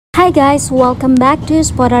Hi guys, welcome back to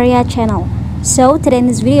Spotaria channel. So today in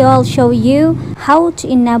this video I'll show you how to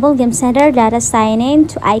enable Game Center data sign-in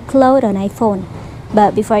to iCloud on iPhone.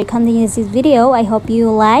 But before I continue this video, I hope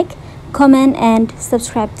you like, comment and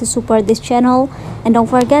subscribe to support this channel, and don't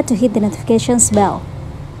forget to hit the notifications bell.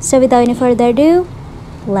 So without any further ado,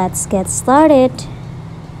 let's get started.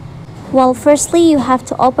 Well, firstly you have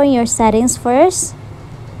to open your settings first,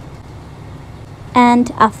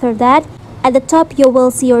 and after that at the top you will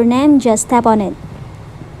see your name. Just tap on it.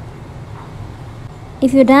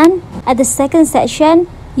 If you're done, at the second section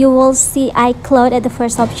you will see iCloud at the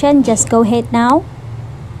first option. Just go ahead now.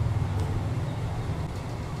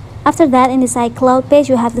 After that, in this iCloud page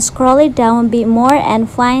you have to scroll it down a bit more and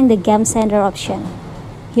find the Game Center option.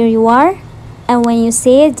 Here you are, and when you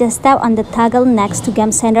see it, just tap on the toggle next to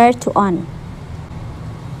Game Center to on.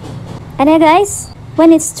 And yeah guys,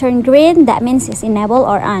 when it's turned green, that means it's enabled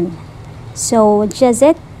or on. So just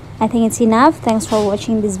it. I think it's enough. Thanks for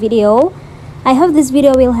watching this video. I hope this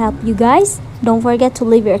video will help you guys. Don't forget to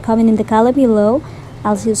leave your comment in the column below.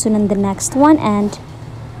 I'll see you soon in the next one, and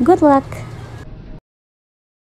good luck.